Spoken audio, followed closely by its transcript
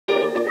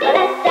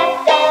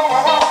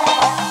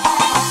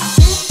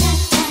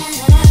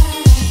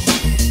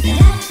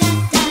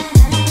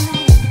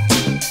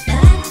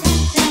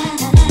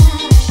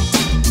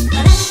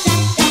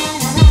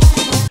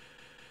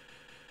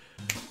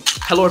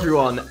Hello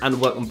everyone and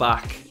welcome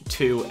back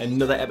to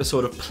another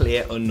episode of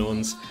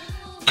PlayerUnknowns.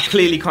 I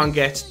clearly can't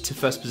get to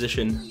first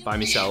position by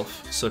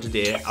myself, so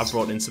today I've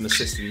brought in some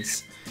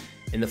assistance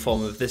in the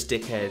form of this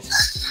dickhead,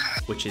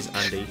 which is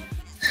Andy.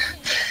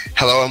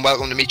 Hello and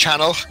welcome to my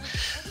channel.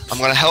 I'm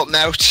going to help him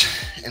out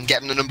and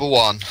get him to number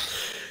one.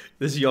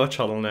 This is your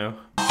channel now.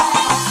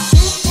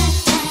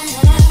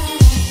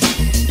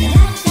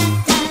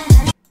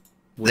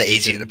 They're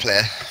easier to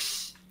play.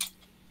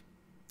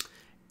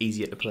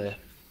 Easier to play.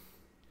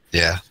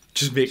 Yeah.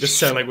 Just make us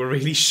sound like we're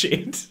really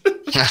shit. So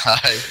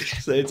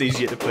it's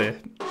easier to play.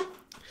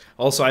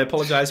 Also, I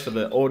apologise for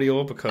the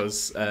audio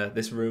because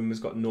this room has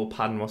got no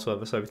padding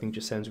whatsoever, so everything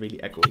just sounds really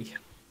echoey.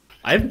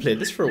 I haven't played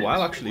this for a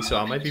while actually, so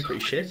I might be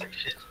pretty shit.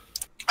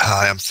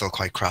 I am still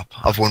quite crap.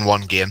 I've won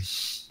one game.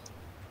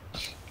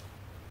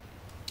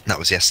 That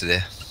was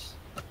yesterday.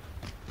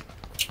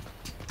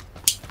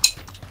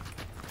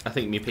 I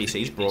think my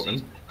PC's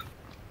broken.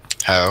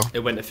 How?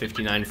 It went to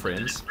 59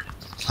 frames.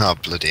 Oh,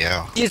 bloody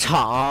hell.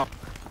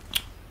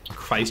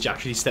 Christ, you're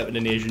actually stepping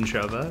in Asian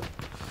Shabba.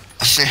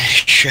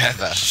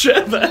 Shabba.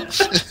 Shabba.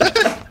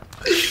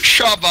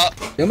 Shabba.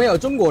 有没有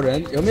中国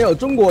人？有没有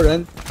中国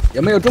人？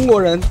有没有中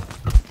国人？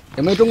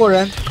有没有中国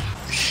人？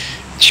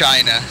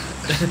 China.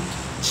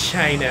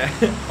 China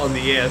on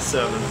the air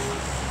servers.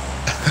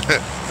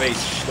 Wait,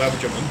 where are we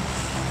jumping?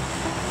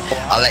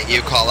 I'll let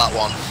you call that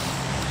one.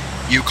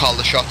 You call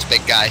the shots,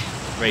 big guy.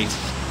 Right.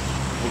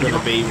 We're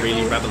gonna be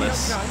really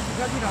rebellious.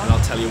 And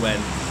I'll tell you when.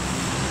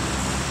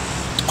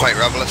 Quite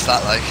rebellious,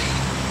 that, like.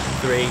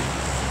 3,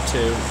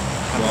 2,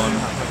 1,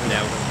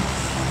 now.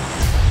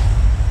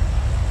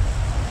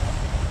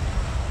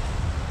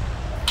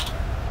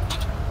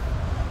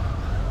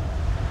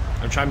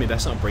 I'm trying my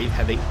best not to breathe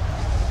heavy.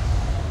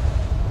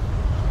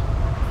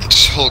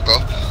 Just hulk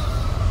up.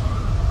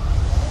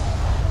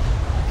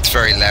 It's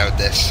very loud,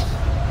 this.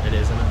 It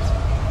is, isn't it?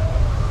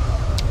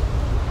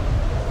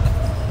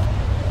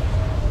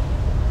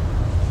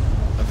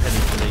 I'm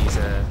heading for these,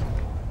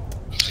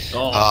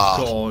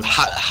 Oh, God.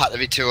 Had to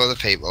be two other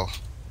people.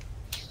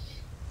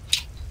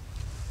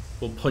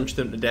 We'll punch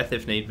them to death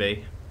if need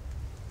be.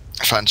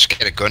 If I can just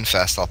get a gun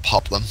first, I'll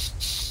pop them.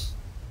 If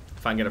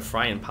I can get a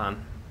frying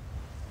pan.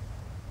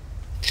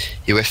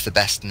 You're with the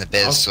best in the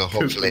biz, I'll so cook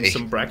them hopefully...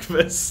 some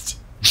breakfast.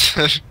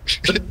 and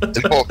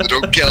hope they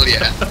don't kill you.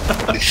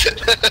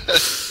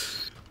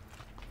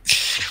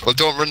 Well,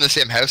 don't run the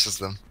same house as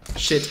them.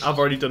 Shit, I've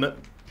already done it.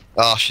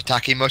 Oh,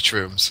 shiitake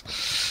mushrooms.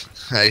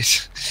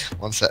 Right,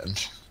 1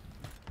 second.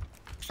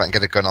 If I can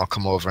get a gun, I'll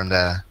come over and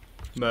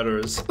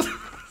Murderers.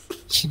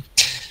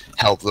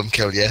 help them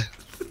kill you.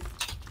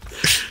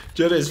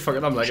 Do you know what it is?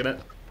 Fucking, I'm liking it.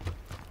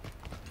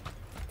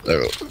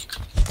 Oh.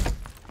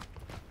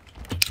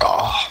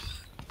 Oh.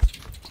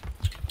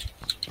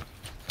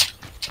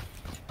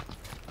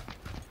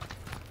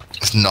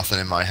 There's nothing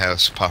in my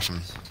house apart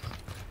from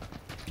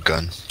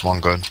gun. One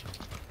gun.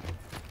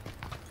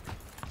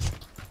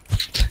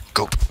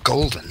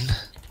 Golden.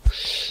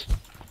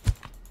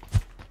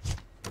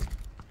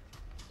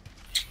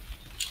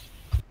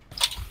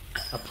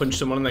 I punched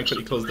someone and then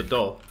quickly closed the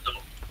door.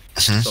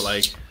 Mhm. So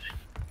like,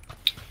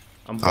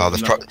 I'm Oh,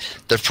 hoping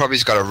they've probably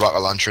got a rocket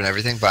launcher and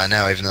everything by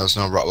now, even though there's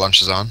no rocket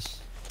launchers on.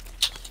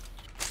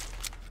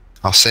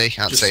 I'll see.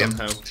 Can't just see him.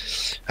 somehow.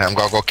 I'm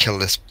gonna go kill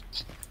this.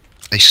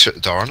 He shut the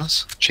door on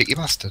us. Cheeky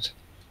bastard.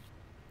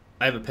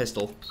 I have a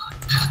pistol.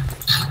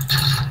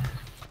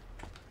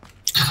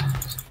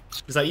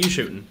 Is that you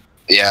shooting?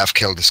 Yeah, I've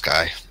killed this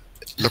guy.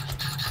 Look.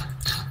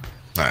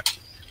 Right.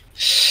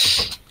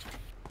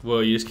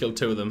 Whoa, you just killed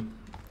 2 of them.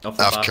 Off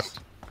the bat.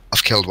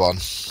 I've killed one.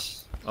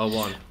 Oh,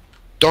 1.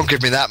 Don't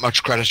give me that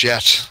much credit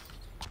yet.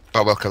 But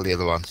I will kill the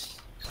other one.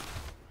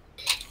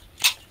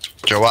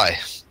 Do you know why?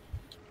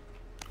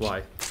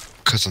 Why?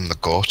 Because I'm the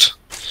goat.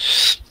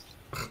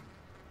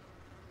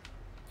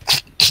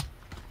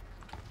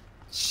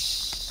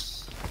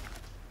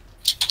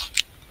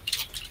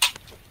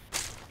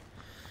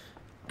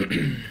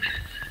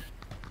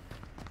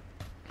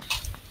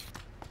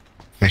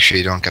 Make sure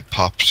you don't get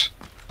popped.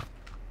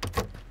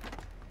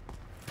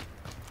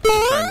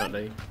 Try not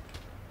to.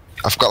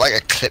 I've got like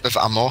a clip of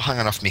ammo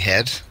hanging off my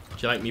head.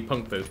 Do you like me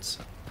punk boots?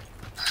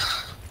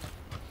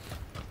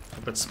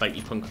 I've got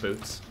spiky punk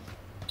boots.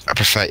 I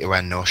prefer to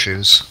wear no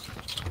shoes.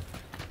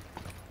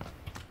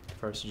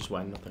 First, just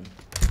wear nothing.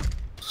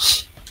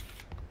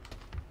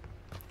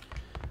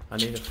 I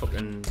need a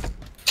fucking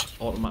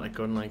automatic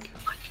gun, like.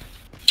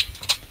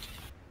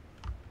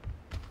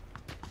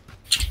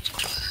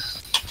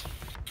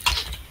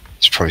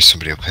 There's probably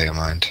somebody up here,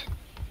 mind.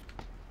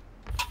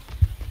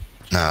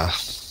 Nah.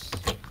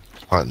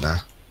 What now?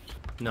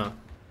 No,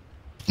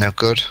 No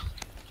good?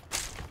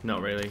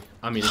 not really.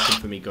 I mean, it's good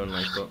for me gun,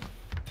 like, but.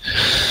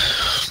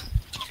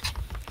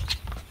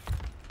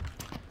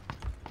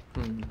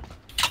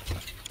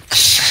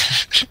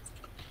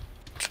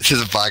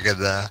 There's a bag in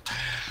there.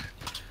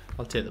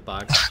 I'll take the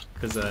bag,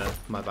 because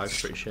my bag's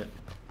pretty shit.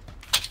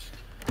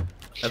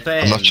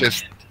 I'm not sure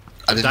if...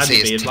 I didn't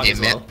see his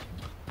name yet.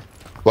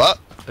 What?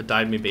 I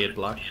dyed my beard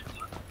black.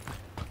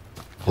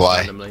 Why?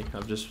 Randomly.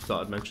 I've just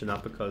thought I'd mention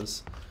that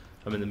because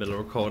I'm in the middle of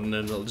recording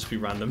and it'll just be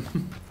random.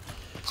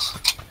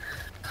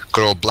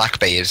 Good old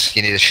Blackbeard.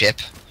 You need a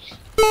ship.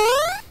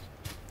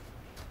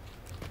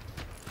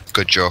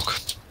 Good joke.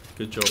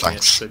 Good joke,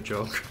 Thanks. mate. Good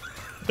joke.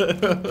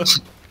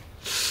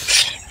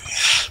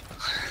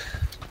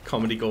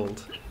 Comedy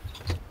gold.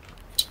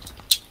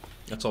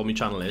 That's all my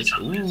channel is.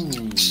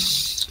 Ooh.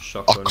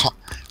 Shotgun.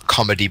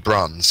 Comedy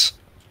bronze.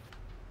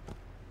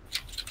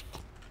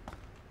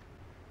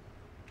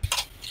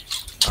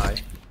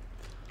 Aye.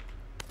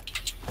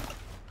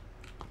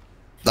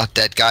 That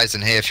dead guy's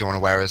in here if you want to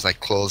wear his like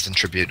clothes in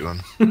tribute to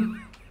him.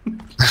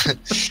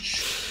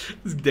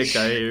 This dick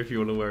guy here if you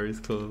want to wear his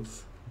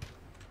clothes.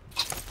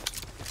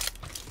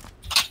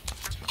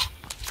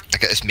 I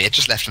got this mate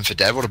just left him for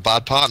dead. What a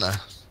bad partner.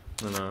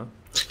 I know.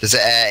 There's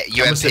a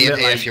UMP in here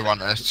like, if you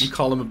want it. You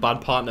call him a bad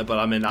partner, but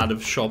I mean, I'd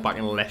have shot back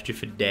and left you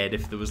for dead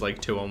if there was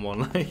like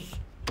 2-on-1. Like.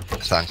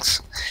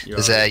 Thanks. You're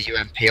There's right. a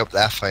UMP up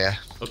there for you.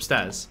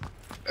 Upstairs.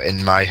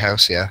 In my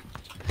house, yeah.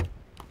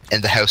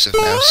 In the house of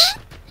Mouse.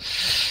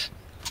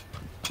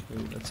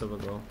 Ooh, let's have a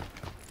go.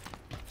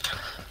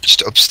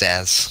 Just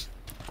upstairs.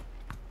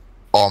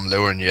 Oh, I'm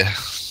luring you. I'm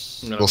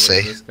gonna We'll have a look at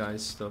see. this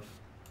guy's stuff.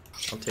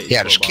 I'll take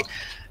Yeah, his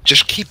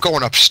just keep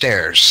going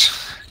upstairs.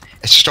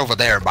 It's just over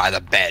there by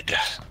the bed.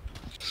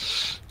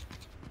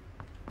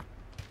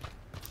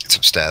 It's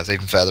upstairs,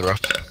 even further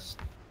up.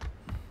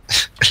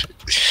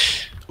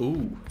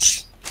 Ooh.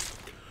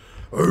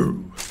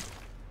 Ooh.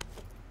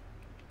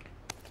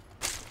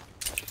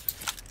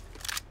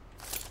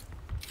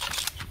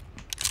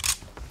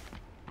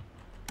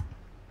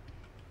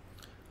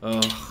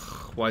 Ugh,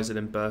 why is it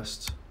in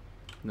burst?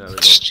 No, we go.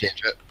 Just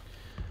change it.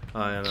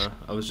 I know.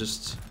 I was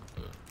just.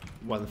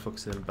 Why the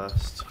fuck's it in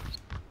burst?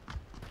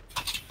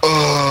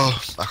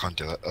 Oh, I can't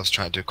do it. I was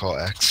trying to do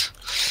Cortex.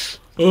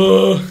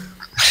 Ugh.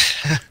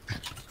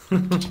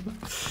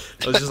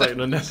 I was just like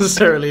an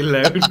unnecessarily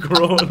loud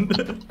groan.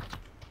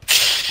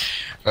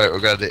 Right, we're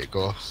gonna let it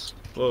go.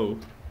 Whoa.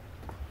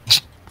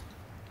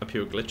 A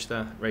pure glitch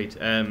there. Right,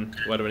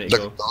 where do we need to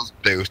Look go? at those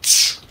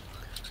boots.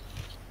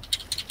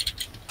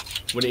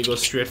 We need to go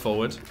straight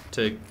forward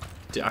to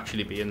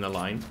actually be in the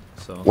line.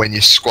 So When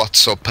you squat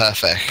so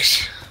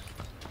perfect.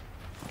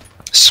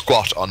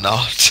 Squat or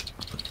not.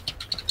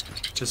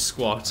 to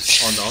squat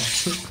or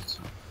not.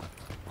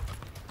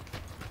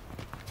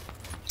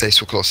 At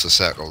least we're close to the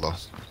circle though.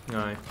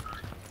 Aye.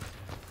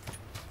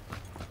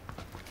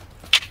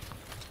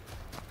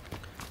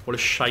 What a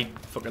shite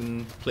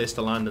fucking place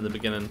to land in the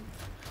beginning.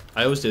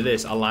 I always do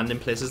this. I land in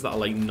places that are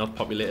like not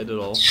populated at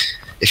all.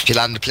 If you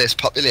land a place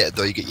populated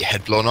though, you get your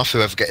head blown off.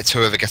 Whoever gets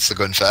the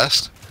gun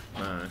first.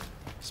 I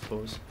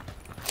suppose.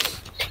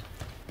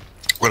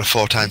 We've got a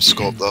 4x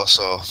scope though,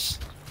 so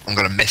I'm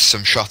gonna miss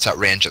some shots at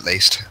range at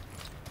least.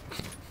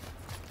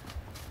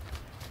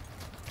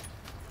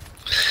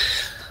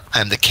 I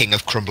am the king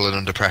of crumbling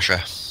under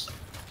pressure.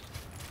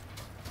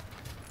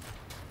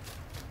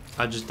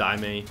 I just die,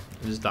 mate.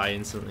 I just die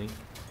instantly.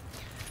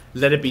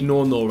 Let it be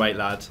known though, right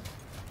lad.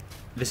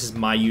 This is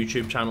my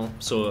YouTube channel,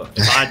 so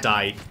if I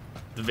die,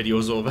 the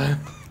video's over.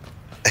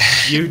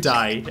 You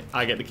die,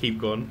 I get to keep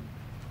going.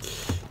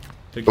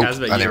 Who cares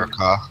I about near you? a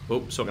car.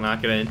 Oh, so can I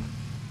get in?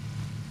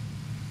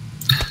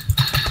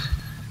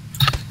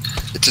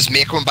 It's just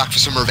me coming back for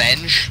some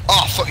revenge.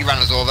 Oh fuck, he ran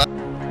us over.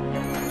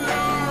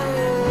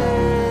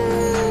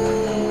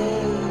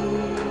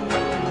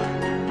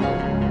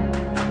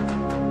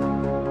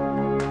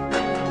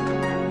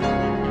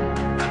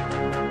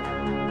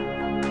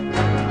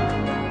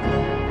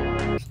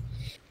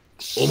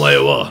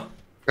 Omae wa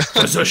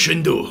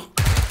Kasashindo.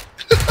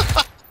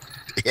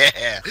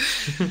 Yeah.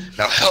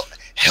 Now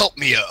help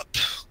me up.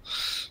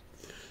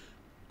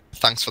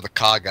 Thanks for the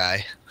car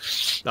guy.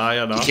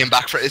 I know. He came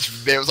back for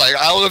his. It was like,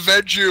 I'll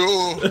avenge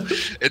you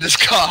in his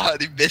car,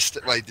 and he missed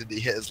it. Right, didn't he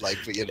hit his leg?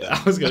 But you know.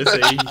 I was gonna say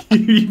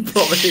you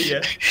probably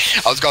yeah.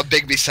 I was gonna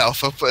big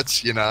myself up,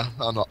 but you know,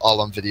 I'm not all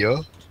on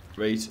video.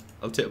 Right,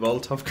 I'll take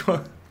Molotov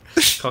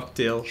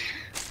cocktail.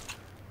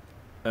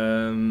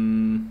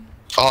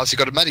 Oh, has he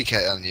got a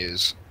medikit I'll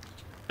use?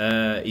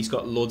 He's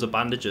got loads of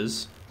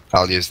bandages.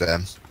 I'll use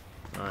them.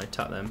 Alright,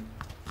 tap them.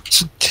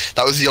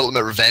 That was the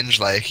ultimate revenge,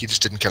 like, he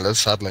just didn't kill us,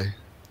 sadly.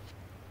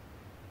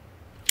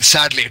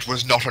 Sadly, it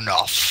was not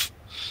enough.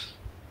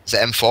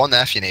 There's an M4 in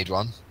there if you need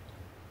one.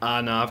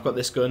 Ah, no, I've got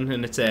this gun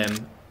and it's I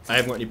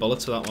haven't got any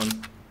bullets for that one.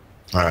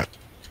 Alright.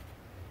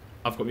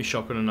 I've got my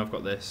shotgun and I've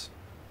got this.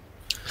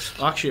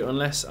 Actually,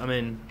 unless, I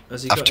mean,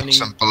 has he I've got took any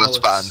some bullets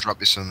back pellets? and drop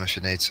you some if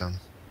you need some.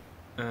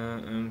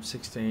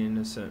 16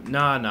 is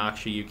nah,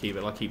 actually you keep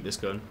it, I'll keep this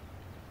gun.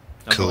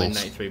 I've Cool. got like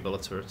 93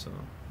 bullets for it, so.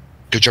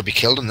 Good job you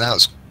killed him, that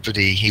was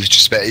pretty, he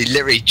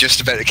literally just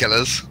about to kill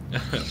us.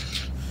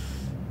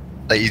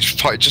 Like, he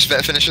probably just about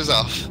to finish us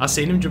off. I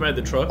seen him jump out of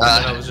the truck and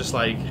then I was just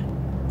like,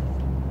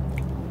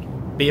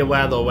 be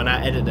aware though, when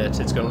I edit it,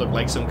 it's gonna look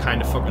like some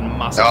kind of fucking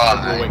massive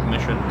heroic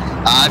mission.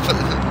 I put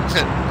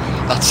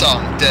that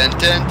song, dun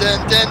dun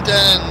dun dun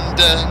dun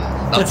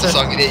dun. That's the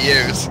song you need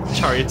to use.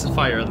 Chariots of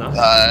Fire and that.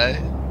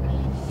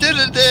 Dun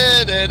dun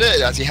dun dun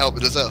dun. As he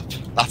helping us up.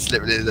 That's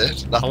literally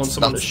it. I want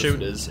someone to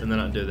shoot us, and then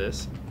I do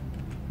this.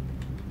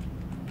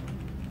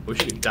 We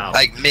should get down.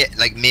 Like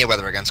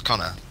Mayweather against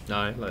Conor.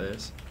 No, like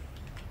this.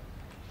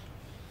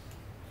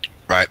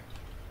 Right.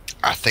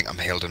 I think I'm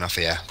healed enough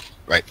here.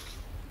 Right.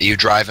 Are you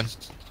driving?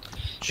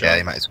 Sure. Yeah,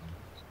 you might as well.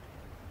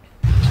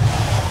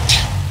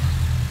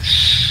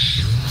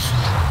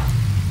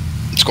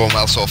 It's going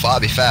well so far,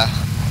 to be fair.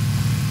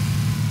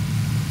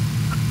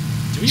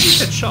 Do we just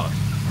get shot?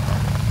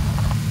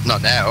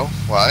 Not now.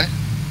 Why?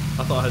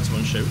 I thought I heard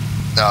someone shoot.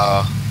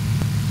 No.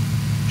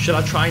 Should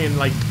I try and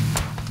like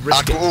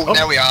risk it? Oh,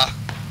 there we are.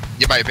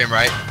 You might have been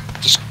right.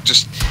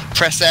 Just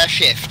press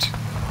shift.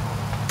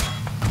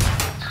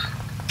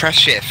 Press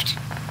shift.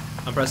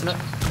 I'm pressing it.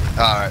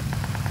 Alright.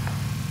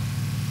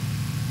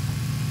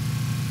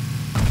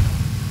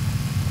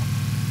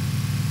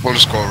 We'll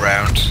just go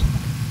around.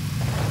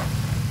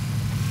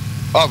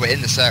 Oh, we're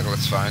in the circle,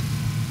 it's fine.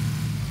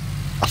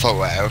 I thought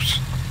we're out.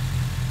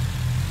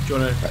 Do you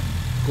want to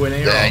go in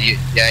here? Yeah,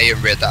 or? you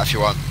can read that if you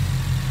want.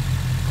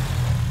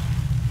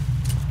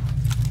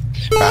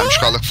 Right, I'm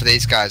just gonna look for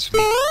these guys with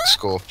me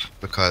scope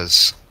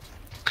because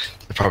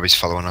they're probably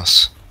following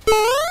us.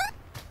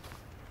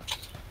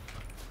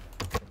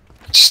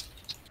 Just...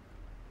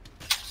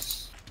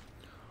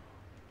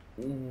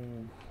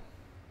 Ooh.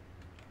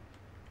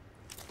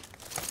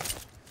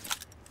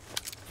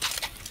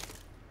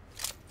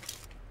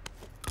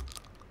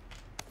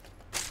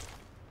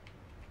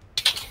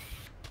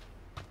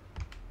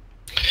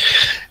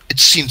 It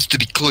seems to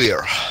be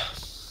clear. I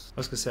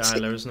was gonna say,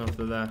 there is enough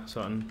there,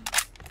 so I can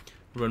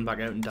run back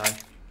out and die.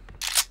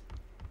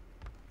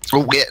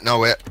 Oh wait, no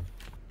wait.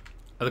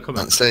 Are they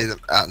coming? I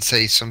can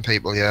see some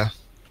people, yeah.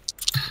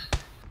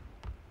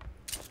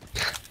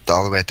 They're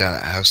all the way down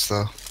at the house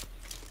though.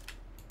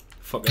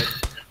 Fuck it.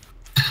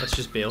 Let's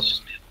just bail.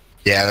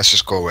 Yeah, let's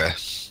just go away.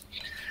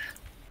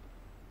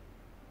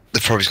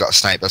 They've probably got a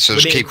sniper, so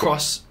just keep going.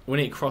 We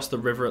need to cross the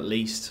river at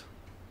least.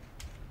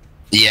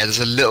 Yeah, there's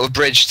a little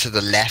bridge to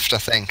the left, I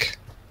think.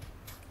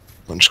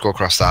 We'll just go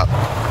across that.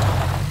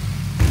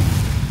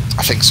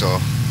 I think so.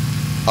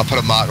 I'll put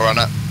a marker on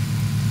it.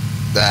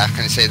 There,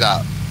 can you see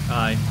that?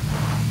 Aye.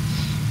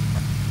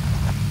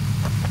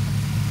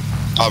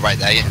 Oh, right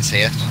there, you can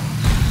see it.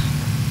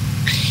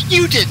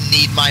 You didn't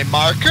need my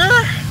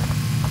marker!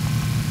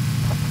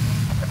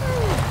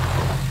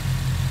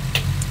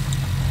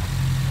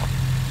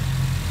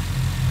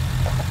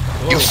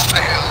 You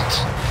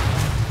failed!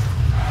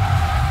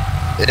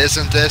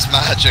 Isn't this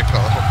magical?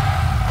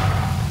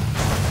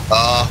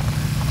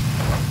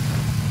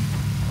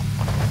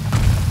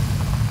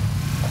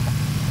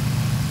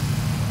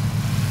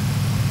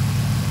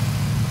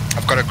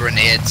 I've got a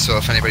grenade, so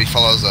if anybody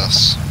follows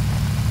us,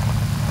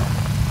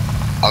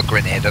 I'll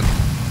grenade them.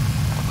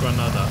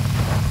 Granada.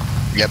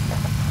 Yep.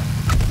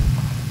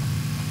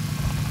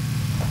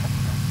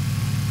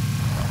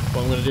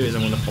 What I'm going to do is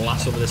I'm going to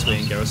blast over this way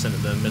and get us into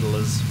the middle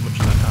as much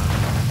as I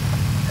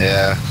can.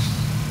 Yeah.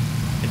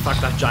 In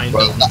fact, that giant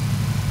building.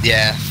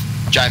 Yeah,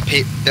 giant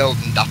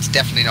building, that's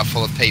definitely not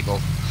full of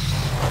people.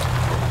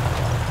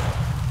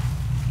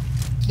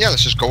 Yeah,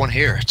 let's just go in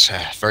here. It's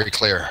very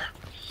clear.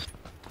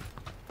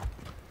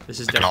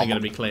 This is definitely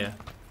going to be clear.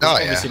 Oh,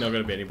 There's obviously yeah. not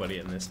going to be anybody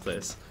in this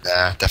place.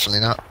 Nah,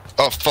 definitely not.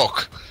 Oh,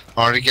 fuck.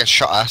 I already get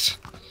shot at.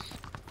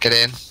 Get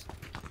in.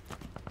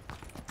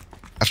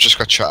 I've just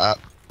got shot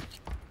at.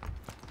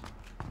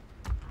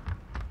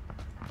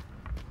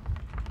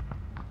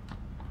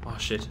 Oh,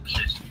 shit.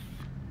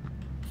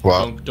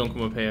 What? Don't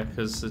come up here,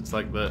 because it's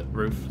like the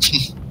roof.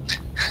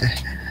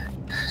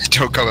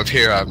 Don't come up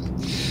here, I'm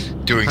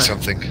doing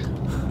something.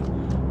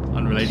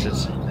 Unrelated.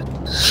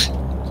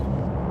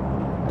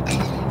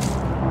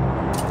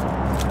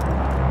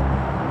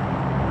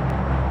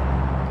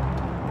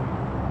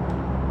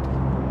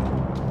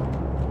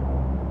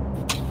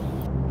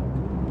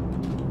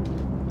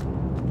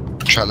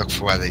 Try to look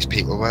for where these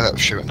people were that were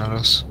shooting at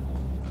us.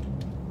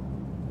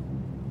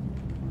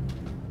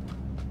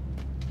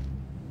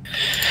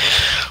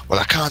 Well,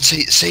 I can't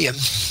see him.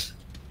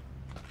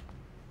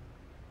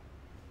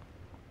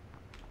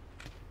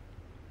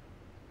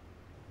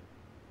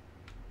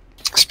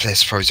 This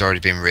place has probably already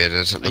been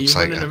raided. It looks Are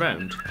like you it. running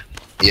around?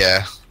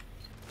 Yeah.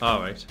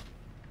 Alright.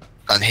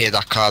 And hear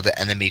that car, the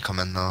enemy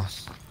coming though.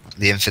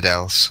 The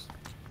infidels.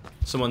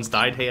 Someone's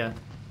died here.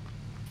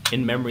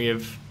 In memory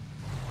of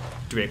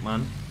Drake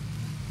Man.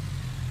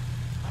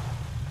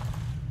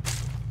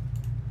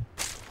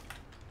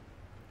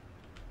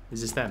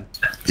 Is this them?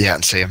 Yeah, I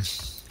can see him.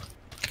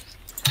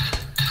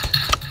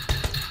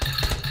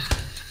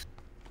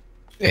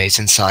 Yeah, he's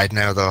inside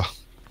now though.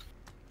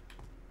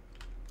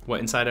 What,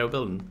 inside our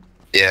building?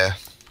 Yeah.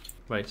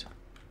 Right.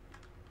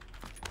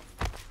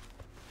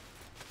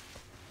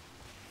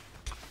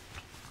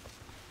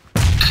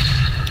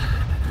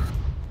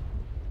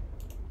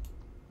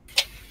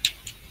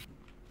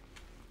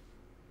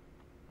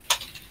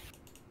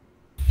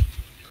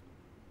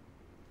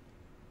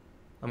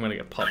 I'm gonna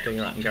get popped in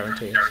that and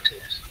guarantee it.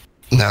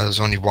 No, there's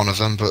only one of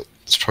them, but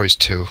there's probably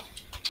two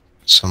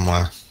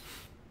somewhere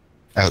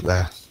out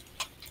there.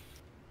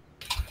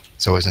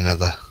 There's always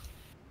another.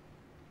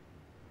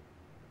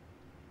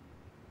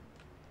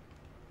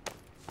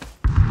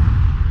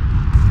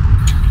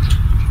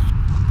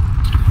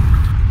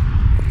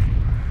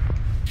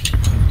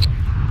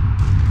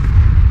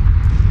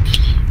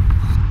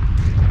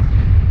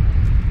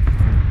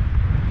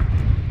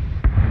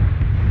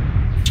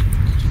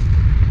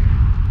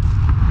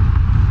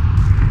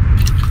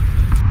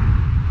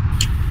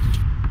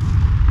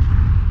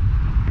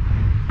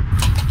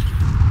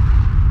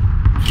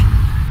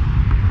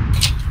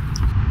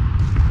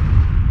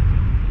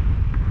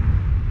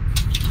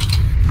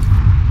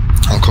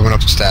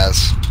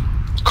 upstairs.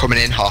 Coming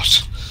in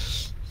hot.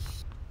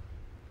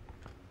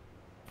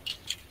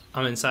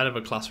 I'm inside of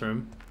a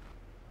classroom.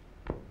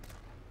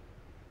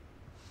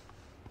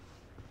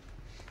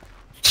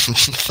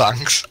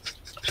 Thanks.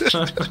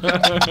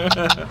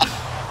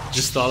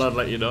 Just thought I'd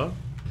let you know.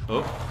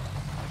 Oh,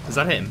 is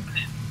that him?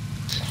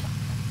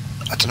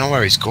 I don't know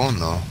where he's going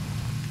though.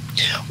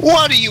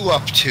 What are you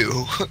up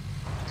to?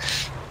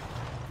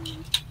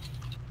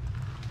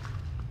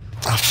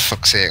 Oh, for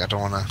fuck's sake, I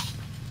don't wanna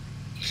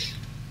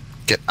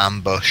get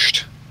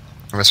ambushed.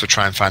 Unless we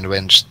try and find a way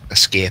and just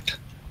escape.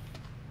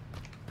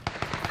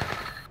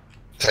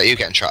 Is that you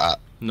getting shot at?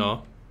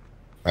 No.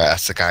 Right,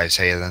 that's the guy who's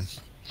here then.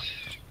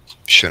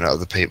 Shooting at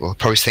other people.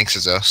 Probably thinks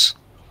it's us.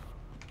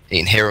 He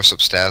can hear us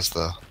upstairs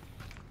though.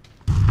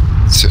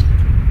 So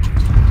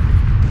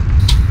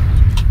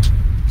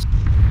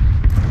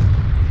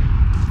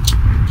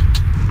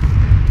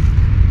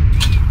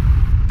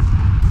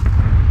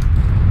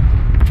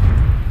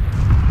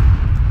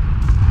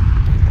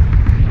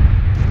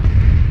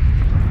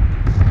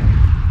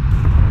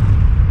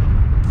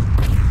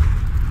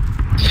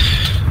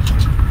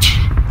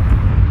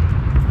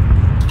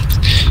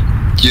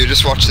you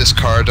just watch this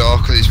corridor,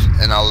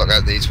 and I'll look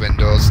out these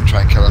windows and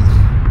try and kill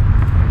him.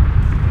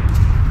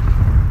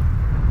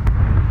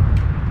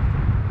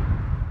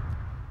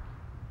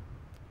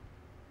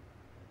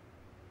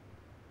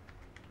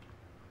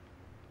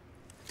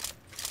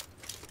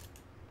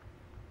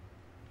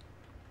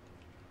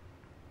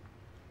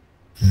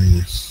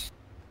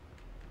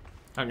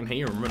 I can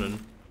hear him running.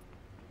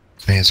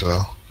 Me as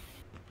well.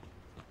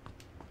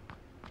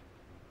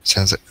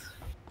 Sounds it.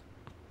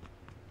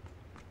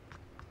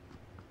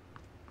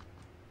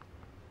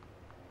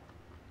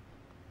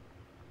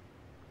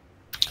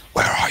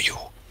 Where are you?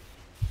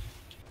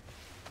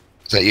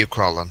 Is that you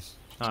crawling?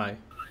 Aye.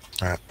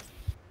 Right.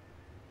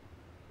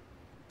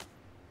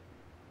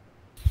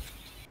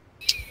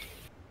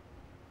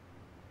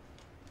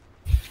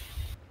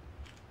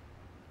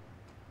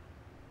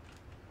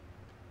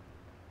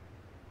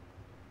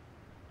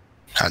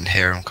 Can't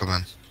hear him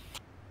coming.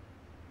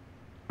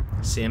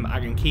 Same. I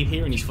can keep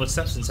hearing his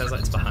footsteps and it sounds like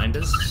it's behind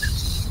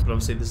us. But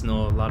obviously there's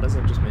no ladders.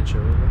 I've just made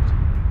sure of it.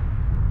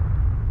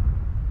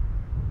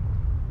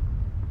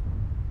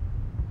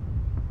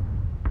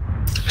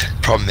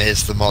 Problem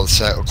is, the more the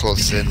circle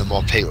closes in, the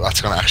more people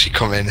that's going to actually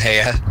come in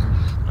here.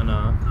 I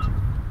know.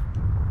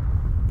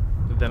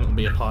 But then it'll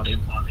be a party.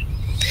 It'll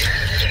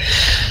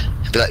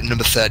be like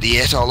number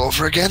 38 all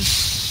over again.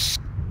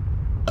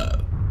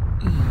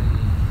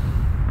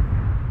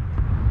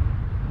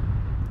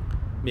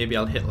 Maybe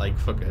I'll hit like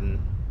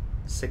fucking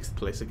 6th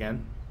place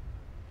again.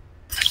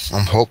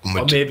 I'm hoping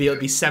Or we'd... maybe it'll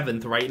be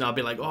 7th, right? And I'll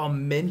be like, oh,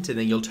 mint. And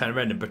then you'll turn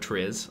around and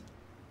betray us.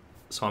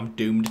 So I'm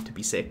doomed to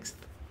be 6th.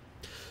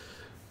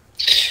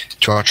 Do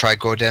you want to try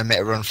go down, make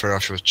a run for it,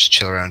 or should we just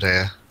chill around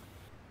here?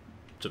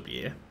 To be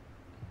here.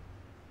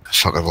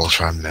 Fuck it, we'll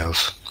try and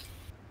move.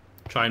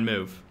 Try and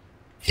move.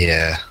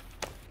 Yeah.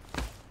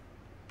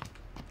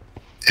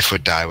 If we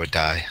die, we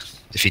die.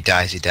 If he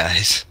dies, he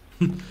dies.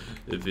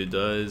 If he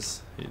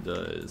dies, he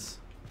dies.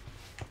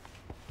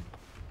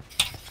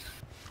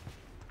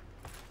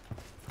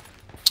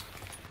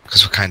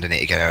 Because we kind of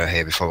need to get out of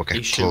here before we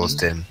get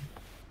closed in.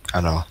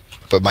 I know.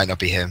 But it might not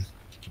be him.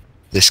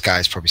 This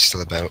guy's probably still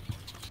about.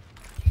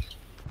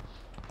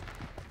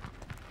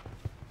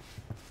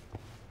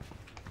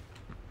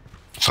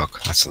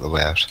 Fuck, that's not the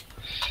way out.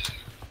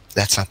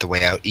 That's not the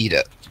way out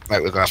either.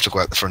 Right, we're gonna have to go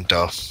out the front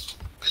door.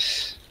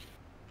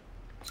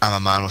 I'm a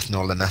man with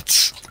no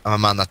limits. I'm a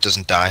man that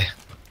doesn't die.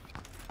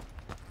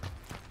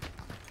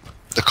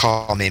 They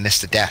call me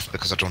Mr. Death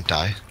because I don't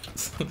die.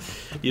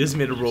 You just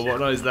made a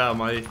robot noise there on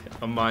my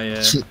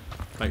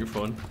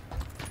microphone.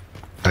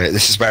 Right,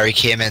 this is where he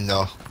came in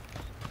though.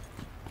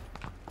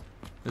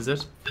 Is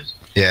it?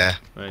 Yeah.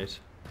 Right.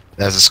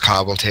 There's his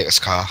car, we'll take his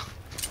car.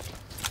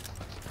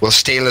 We'll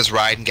steal his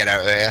ride and get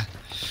out of here.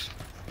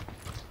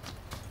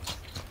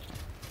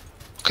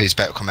 Because he's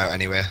better come out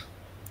anyway.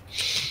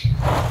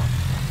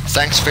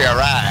 Thanks for your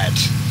ride.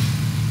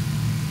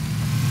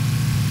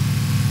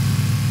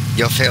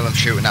 You'll feel them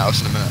shooting at us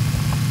in a minute.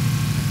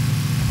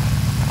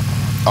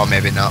 Or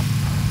maybe not.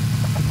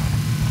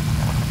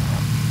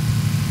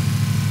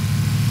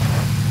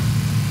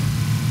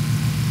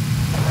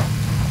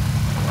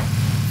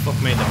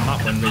 Fuck me, the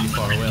map went really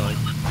far away, like.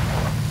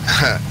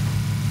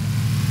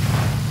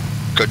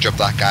 Good job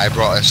that guy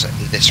brought us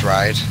this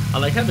ride. I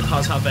like how the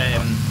cars have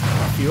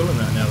fuel in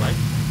that now, like.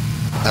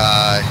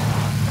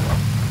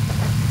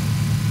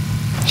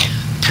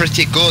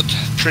 Pretty good,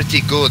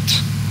 pretty good.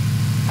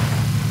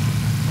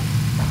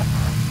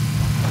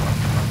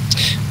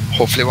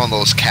 Hopefully one of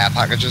those care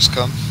packages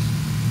come.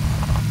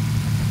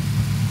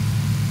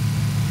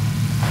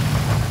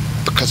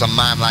 Because a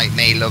man like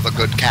me love a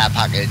good care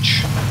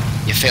package.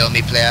 You feel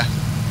me, player?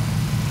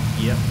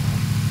 Yep.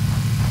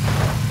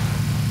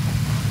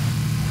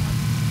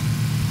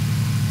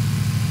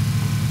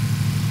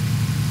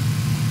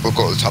 We'll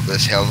go to the top of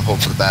this hill and hope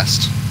for the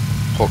best.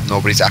 Hope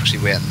nobody's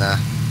actually waiting there.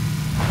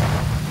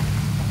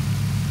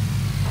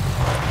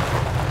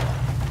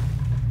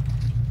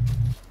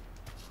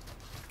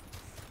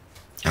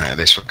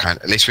 least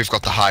at least we've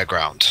got the high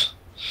ground.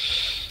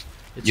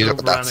 It's You over,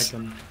 look at that.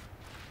 Anakin.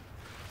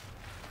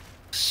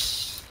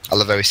 I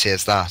love how he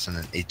says that, and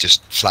then he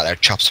just flat out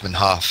chops him in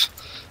half.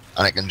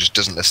 Anakin just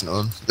doesn't listen to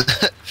him.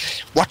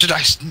 What did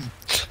I?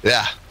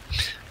 Yeah.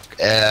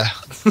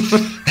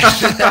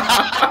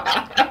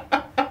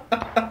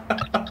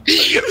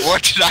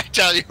 What did I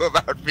tell you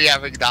about me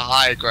having the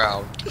high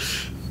ground?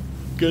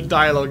 Good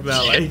dialogue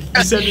there, like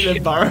you sounded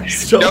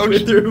embarrassed all the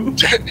way through.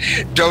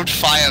 Don't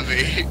fire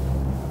me.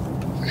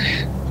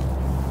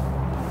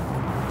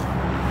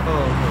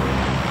 Oh,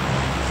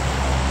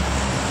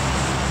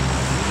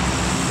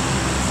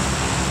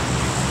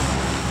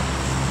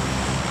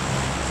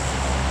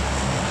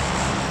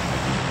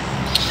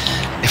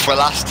 If we're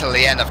last till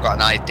the end, I've got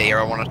an idea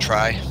I want to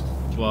try.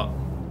 what?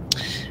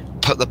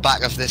 Put the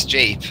back of this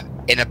Jeep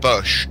in a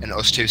bush and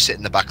us two sit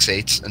in the back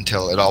seats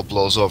until it all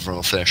blows over and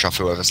we'll finish off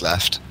whoever's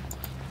left.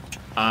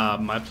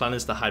 My plan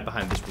is to hide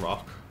behind this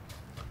rock,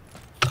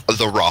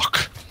 The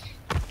Rock.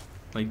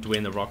 like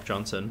Dwayne the Rock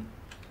Johnson.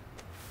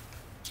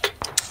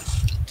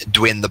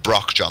 Dwayne the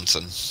Brock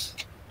Johnson.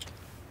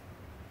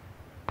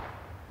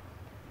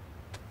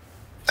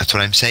 That's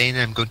what I'm saying,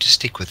 I'm going to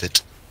stick with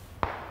it.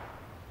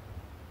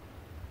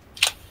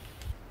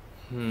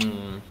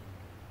 I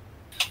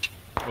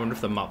wonder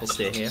if the map will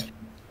stay here.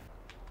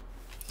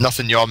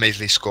 Nothing your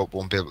measly scope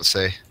won't be able to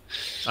see.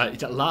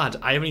 Lad,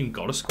 I haven't even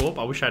got a scope.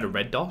 I wish I had a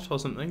red dot or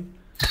something.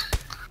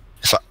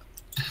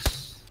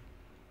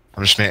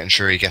 I'm just making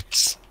sure he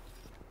gets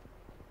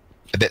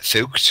a bit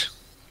fooked.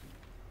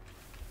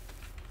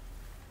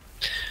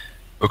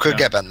 We could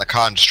get back in the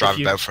car and just drive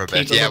about for a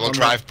bit. Yeah, we'll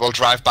drive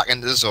back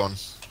into the zone.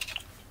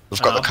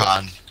 We've got the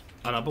car.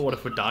 I know, but what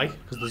if we die?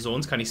 Because the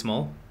zone's kind of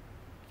small.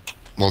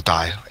 We'll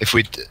die. If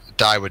we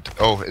die,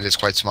 oh, it is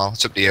quite small.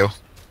 It's up to you.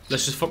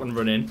 Let's just fucking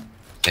run in.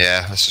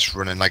 Yeah, let's just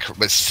run in. Like,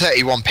 there's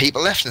 31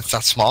 people left and it's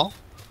that small.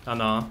 I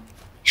know.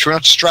 Should we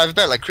not just drive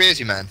about like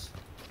crazy, man?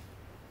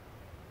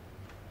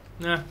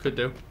 Yeah, could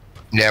do.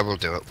 Yeah, we'll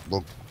do it.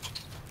 We'll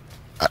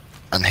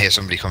and hear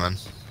somebody coming.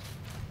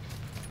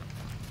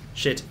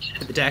 Shit,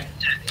 hit the deck.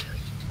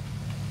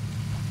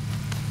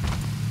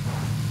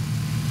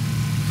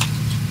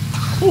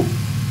 Ooh.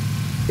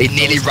 He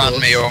nearly was ran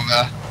close. me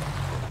over.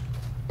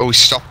 Oh, he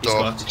stopped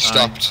though. got- He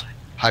stopped.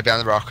 Hide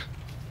behind the rock.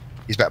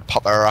 He's better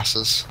pop our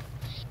asses.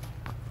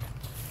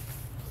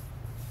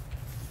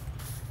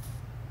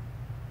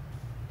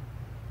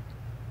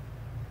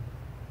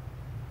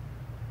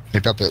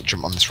 Maybe I'll be able to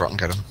jump on this rock and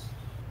get him.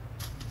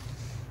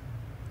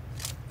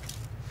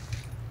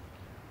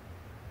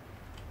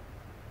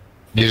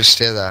 You just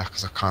stay there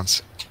because I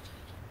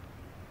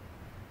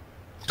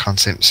can't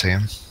seem to see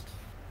him.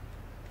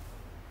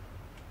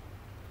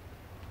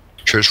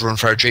 Should we just run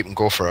for our Jeep and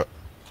go for it?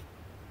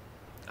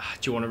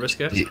 Do you want to risk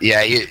it?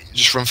 Yeah, you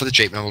just run for the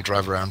Jeep and we'll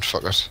drive around.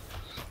 Fuck it.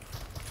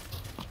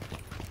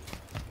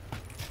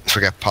 If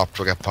we get popped,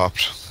 we'll get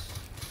popped.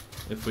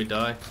 If we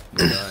die,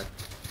 we die.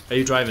 Are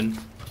you driving?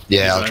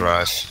 Yeah, I'll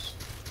drive.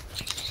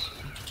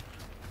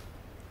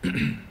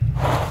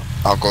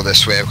 I'll go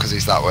this way because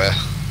he's that way.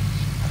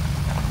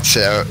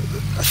 So,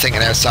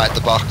 thinking outside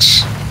the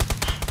box.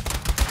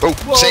 Oh,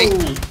 Whoa!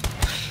 see?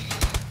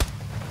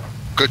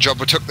 Good job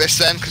we took this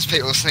then, because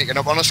people were sneaking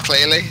up on us,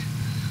 clearly.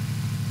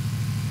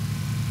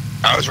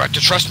 I was right to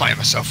trust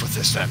myself with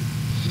this then.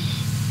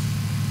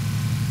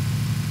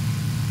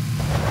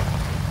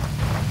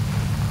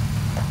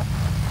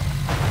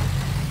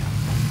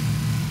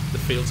 The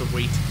fields of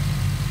wheat.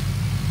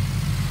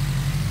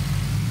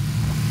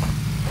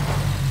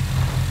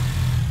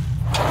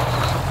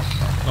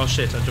 Oh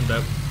shit, I jumped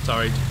out.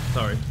 Sorry.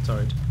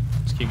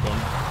 Just keep going.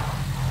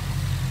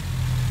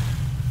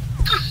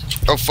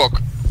 Oh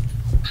fuck.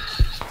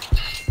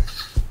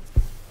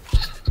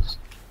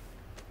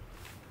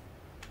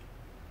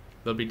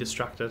 They'll be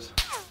distracted.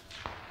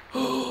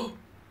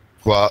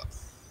 What?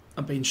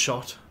 I'm being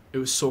shot. It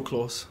was so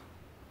close.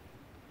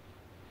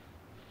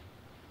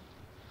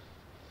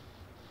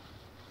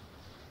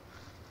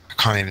 I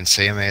can't even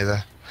see him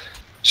either.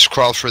 Just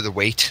crawl through the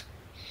wheat.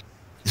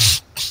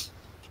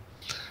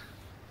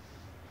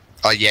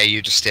 Oh yeah,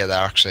 you just stay there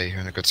actually, you're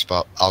in a good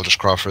spot. I'll just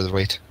crawl through the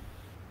wheat.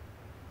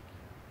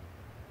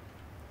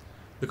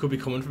 They could be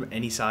coming from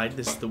any side.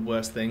 This is the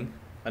worst thing.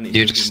 I need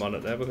You to just-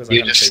 monitor because I you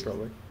can't just- see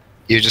probably.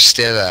 You just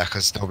stay there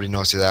because nobody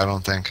knows you're there, I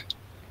don't think.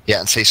 Yeah,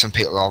 and see some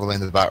people all the way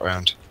in the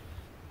background.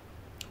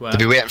 Where? They'll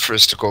be waiting for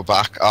us to go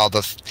back. Oh,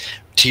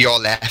 to your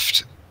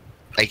left.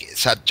 Like,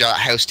 it's that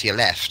house to your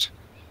left.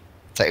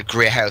 It's like a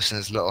grey house and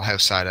there's a little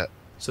house side it.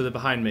 So they're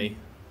behind me.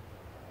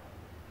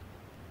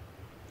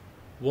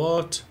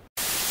 What?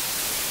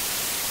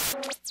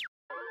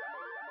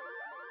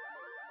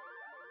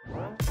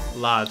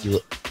 Lad,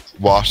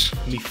 What?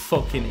 me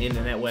fucking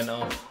internet went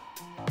off.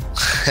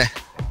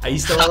 Are you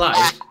still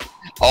alive?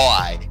 Oh,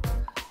 aye.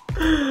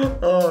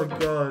 Oh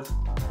god.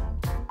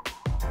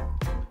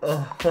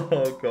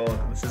 Oh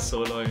god, this is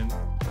so annoying.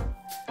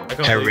 I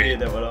can't Harry. believe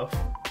the internet went off.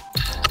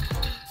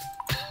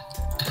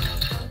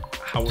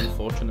 How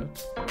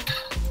unfortunate.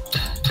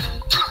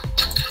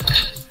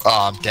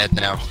 Oh, I'm dead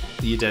now.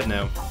 You're dead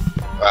now.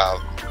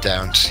 Well,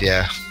 don't.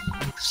 Yeah.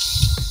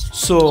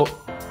 So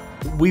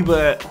we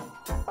were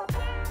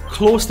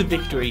close to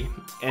victory,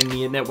 and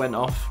the internet went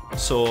off.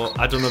 So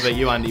I don't know about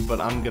you, Andy, but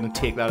I'm gonna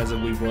take that as a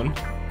we won.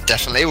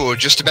 Definitely, we were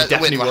just about to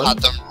win. We had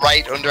them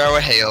right under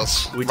our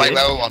heels, right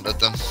where we wanted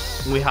them.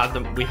 We had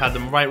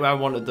them right where I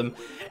wanted them,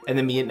 and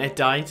then the internet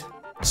died.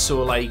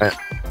 So like,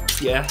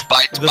 yeah,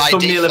 the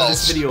thumbnail of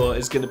this video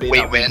is gonna be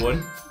that we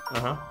won.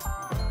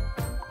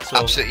 So,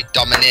 absolutely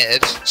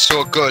dominated.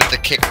 So good, the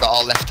kick that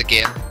all left the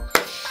game.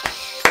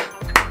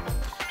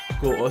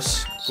 Go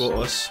us,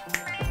 go us.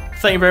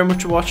 Thank you very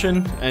much for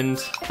watching, and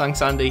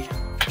thanks Andy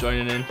for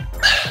joining in.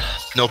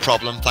 No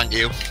problem, thank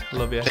you.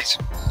 Love you. Thanks.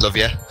 Love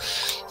you.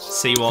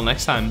 See you all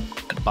next time.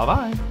 Bye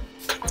bye.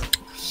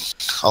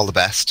 All the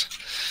best.